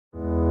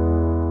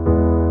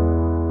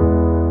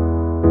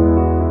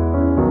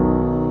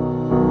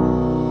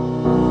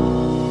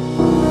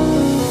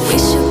We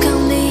should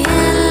count the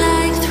end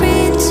like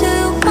 3,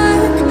 2,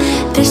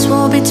 1. This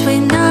war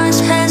between us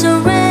has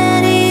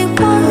already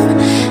won.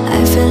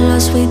 I feel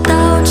lost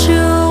without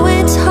you,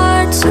 it's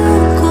hard to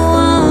go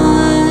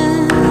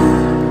on.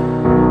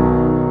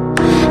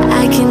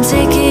 I can't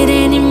take it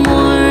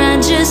anymore, I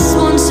just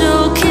want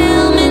to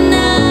kill me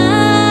now.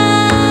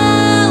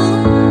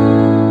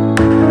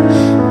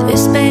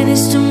 This pain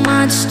is too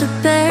much to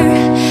bear.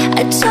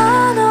 I told